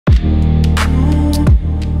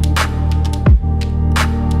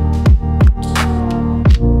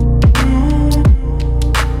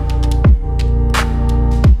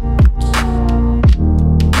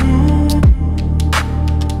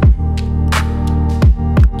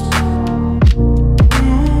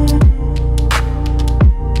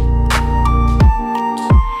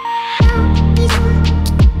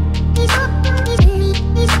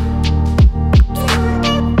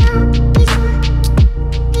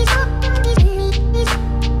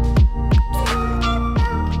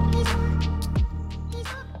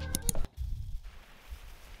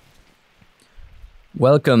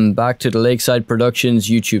Welcome back to the Lakeside Productions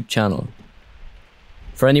YouTube channel.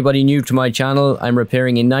 For anybody new to my channel, I'm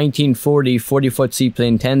repairing a 1940 40-foot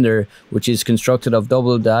seaplane tender which is constructed of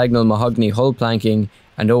double diagonal mahogany hull planking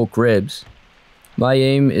and oak ribs. My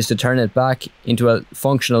aim is to turn it back into a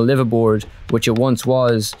functional liveaboard which it once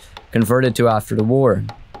was, converted to after the war.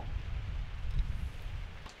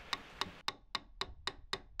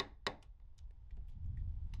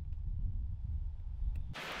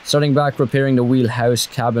 Starting back repairing the wheelhouse,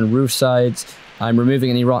 cabin, roof sides, I'm removing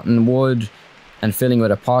any rotten wood and filling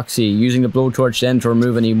with epoxy, using the blowtorch then to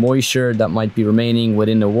remove any moisture that might be remaining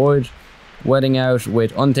within the wood, wetting out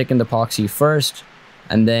with unthickened epoxy first,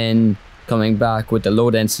 and then coming back with the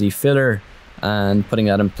low density filler and putting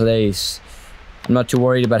that in place. I'm not too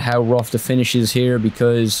worried about how rough the finish is here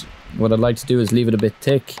because what I'd like to do is leave it a bit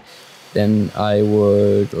thick than I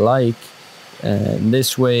would like.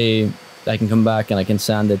 This way I can come back and I can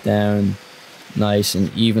sand it down nice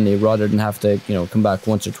and evenly rather than have to, come back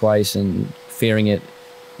once or twice and fairing it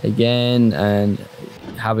again and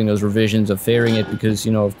having those revisions of fairing it because,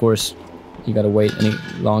 of course, you got to wait any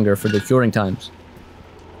longer for the curing times.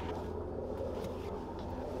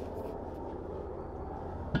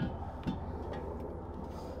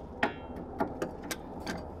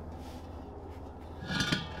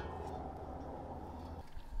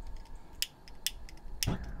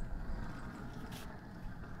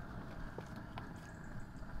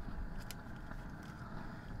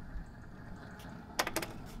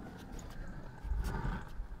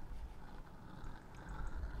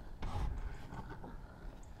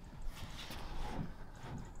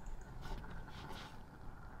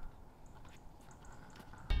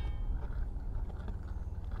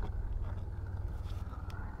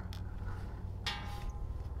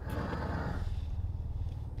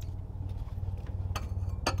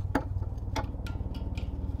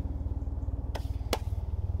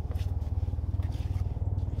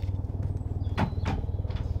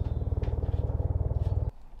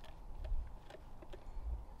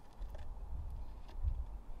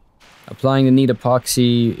 Applying the neat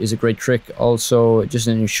epoxy is a great trick also, just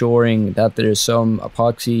in ensuring that there's some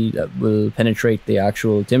epoxy that will penetrate the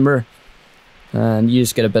actual timber, and you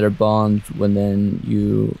just get a better bond when then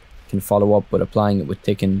you can follow up with applying it with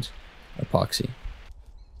thickened epoxy.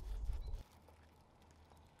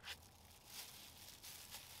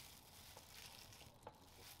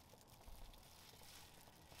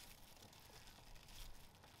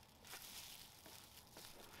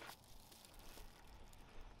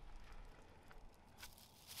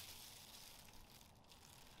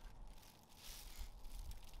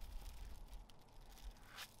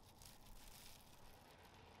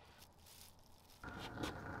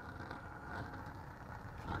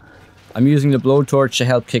 I'm using the blowtorch to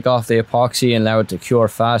help kick off the epoxy and allow it to cure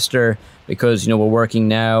faster because, we're working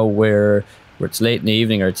now where it's late in the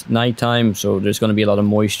evening or it's nighttime, so there's going to be a lot of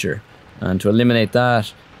moisture. And to eliminate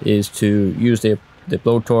that is to use the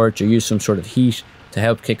blowtorch or use some sort of heat to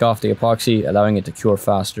help kick off the epoxy, allowing it to cure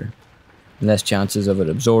faster. Less chances of it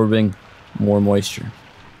absorbing more moisture.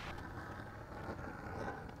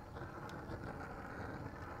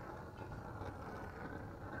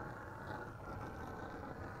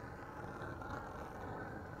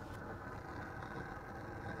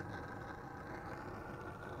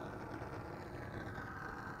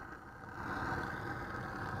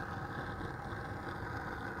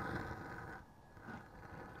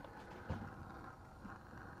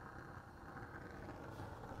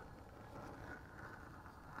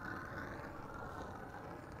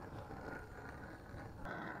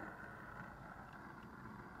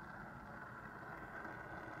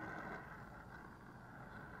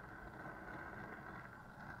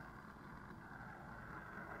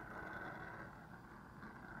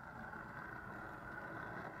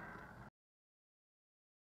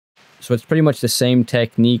 So it's pretty much the same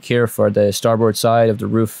technique here for the starboard side of the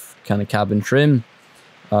roof kind of cabin trim.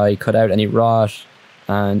 I cut out any rot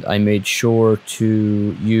and I made sure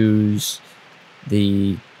to use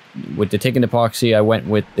with the thickened epoxy, I went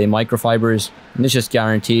with the microfibers, and this just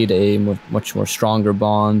guaranteed a much more stronger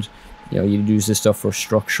bond. You use this stuff for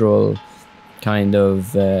structural kind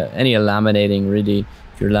of any laminating really.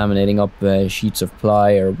 If you're laminating up sheets of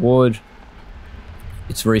ply or wood,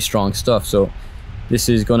 it's very strong stuff. So this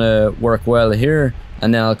is going to work well here,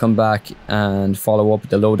 and then I'll come back and follow up with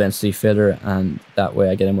the low density filler, and that way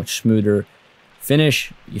I get a much smoother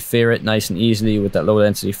finish. You fair it nice and easily with that low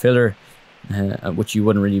density filler, which you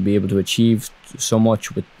wouldn't really be able to achieve so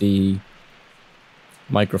much with the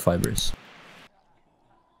microfibers.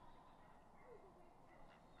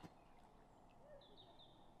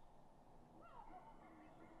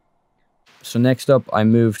 So next up, I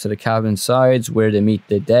moved to the cabin sides where they meet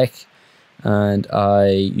the deck, and I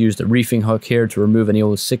used a reefing hook here to remove any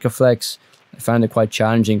old Sikaflex. I found it quite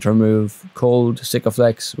challenging to remove cold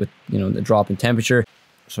Sikaflex with, you know, the drop in temperature.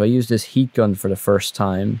 So I used this heat gun for the first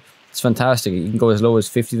time. It's fantastic. You can go as low as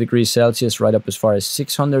 50 degrees Celsius, right up as far as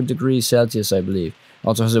 600 degrees Celsius, I believe.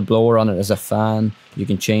 Also has a blower on it as a fan. You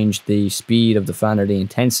can change the speed of the fan or the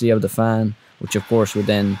intensity of the fan, which of course would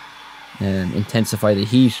then intensify the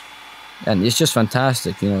heat. And it's just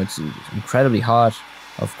fantastic. You know, it's incredibly hot,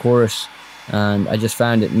 of course. And I just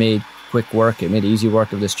found it made quick work. It made easy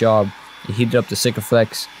work of this job. It heated up the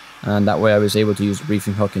Sikaflex, and that way I was able to use the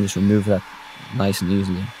reefing hook and just remove that nice and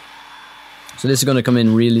easily. So this is going to come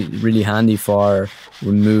in really handy for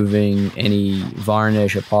removing any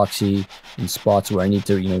varnish, epoxy in spots where I need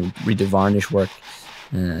to, you know, redo varnish work.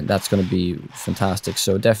 And that's going to be fantastic.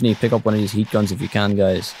 So definitely pick up one of these heat guns if you can,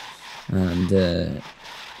 guys. And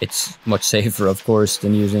it's much safer, of course,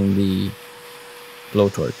 than using the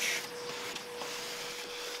blowtorch.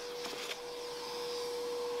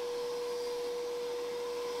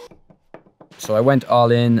 So I went all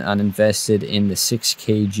in and invested in the 6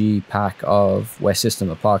 kg pack of West System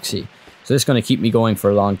epoxy. So this is going to keep me going for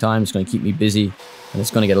a long time. It's going to keep me busy, and it's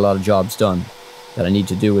going to get a lot of jobs done that I need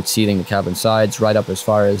to do with sealing the cabin sides right up as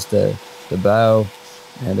far as the bow.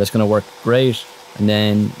 And that's going to work great. And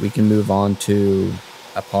then we can move on to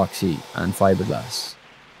epoxy and fiberglass.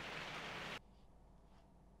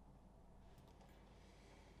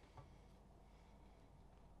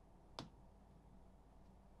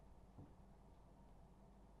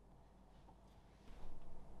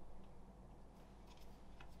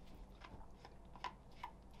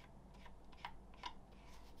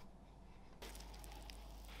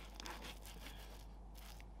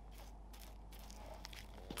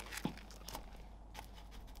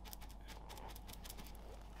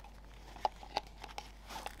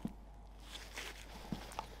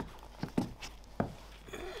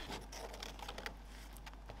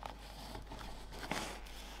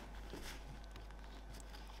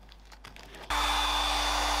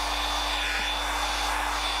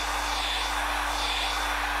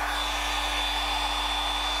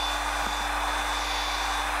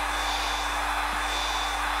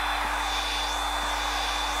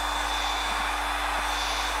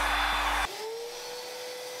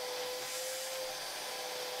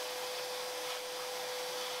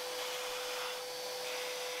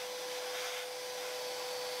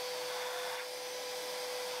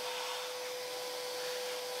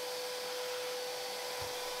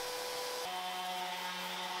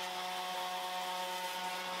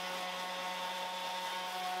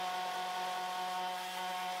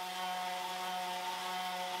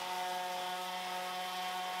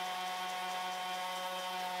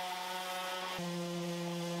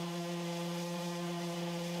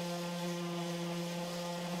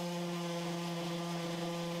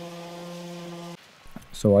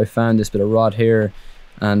 So I found this bit of rot here,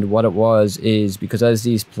 and what it was is because as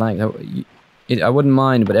these planks, I wouldn't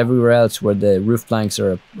mind, but everywhere else where the roof planks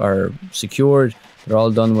are secured, they're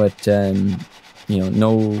all done with, you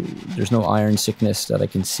know, there's no iron sickness that I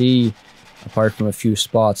can see, apart from a few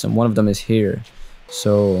spots, and one of them is here.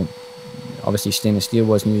 So obviously stainless steel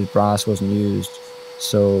wasn't used, brass wasn't used,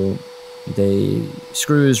 so the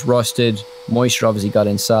screws rusted, moisture obviously got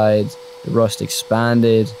inside, the rust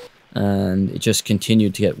expanded, and it just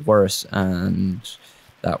continued to get worse, and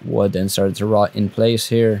that wood then started to rot in place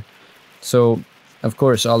here. So of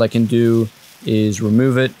course all I can do is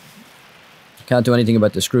remove it. Can't do anything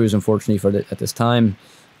about the screws, unfortunately, at this time,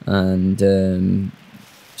 and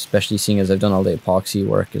especially seeing as I've done all the epoxy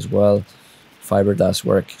work as well, fiberglass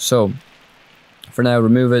work. So for now,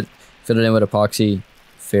 remove it, fill it in with epoxy,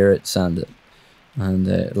 fair it, sand it, and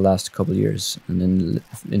it'll last a couple of years. And then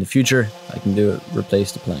in the future, I can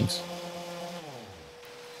replace the planks.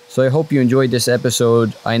 So I hope you enjoyed this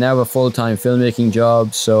episode. I now have a full-time filmmaking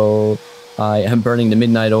job, so I am burning the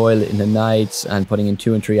midnight oil in the nights and putting in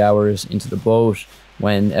 2 and 3 hours into the boat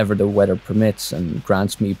whenever the weather permits and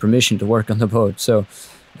grants me permission to work on the boat. So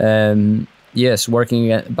yes,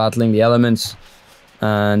 battling the elements.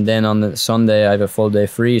 And then on the Sunday, I have a full day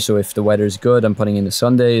free. So if the weather's good, I'm putting in the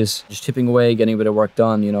Sundays, just tipping away, getting a bit of work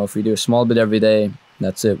done. You know, if we do a small bit every day,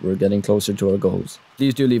 that's it. We're getting closer to our goals.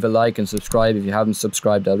 Please do leave a like and subscribe if you haven't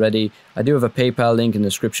subscribed already. I do have a PayPal link in the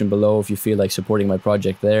description below if you feel like supporting my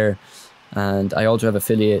project there. And I also have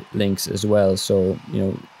affiliate links as well. So, you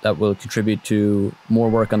know, that will contribute to more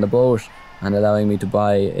work on the boat and allowing me to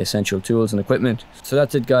buy essential tools and equipment. So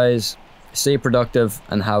that's it, guys. Stay productive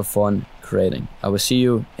and have fun creating. I will see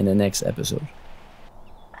you in the next episode.